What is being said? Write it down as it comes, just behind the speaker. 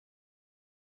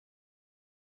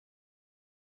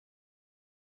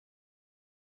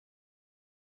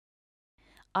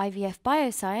IVF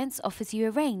Bioscience offers you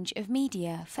a range of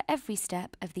media for every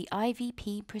step of the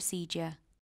IVP procedure.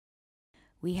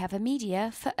 We have a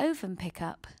media for ovum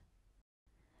pickup,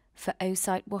 for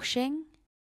oocyte washing,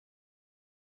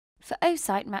 for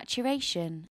oocyte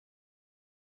maturation,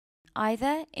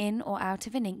 either in or out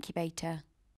of an incubator,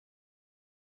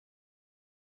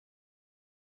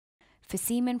 for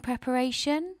semen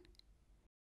preparation,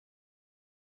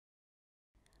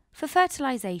 for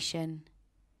fertilisation,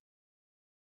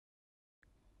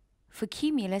 for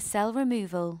cumulus cell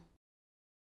removal,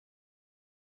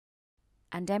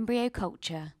 and embryo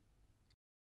culture.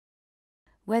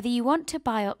 Whether you want to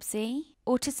biopsy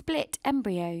or to split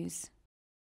embryos.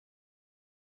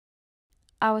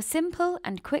 Our simple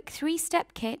and quick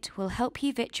 3-step kit will help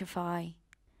you vitrify.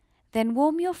 Then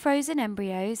warm your frozen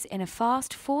embryos in a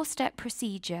fast 4-step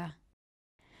procedure.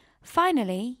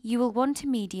 Finally, you will want a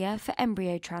media for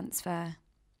embryo transfer.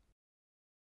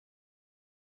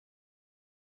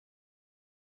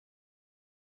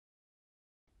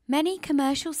 Many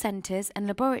commercial centres and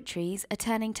laboratories are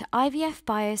turning to IVF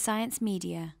Bioscience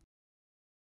media.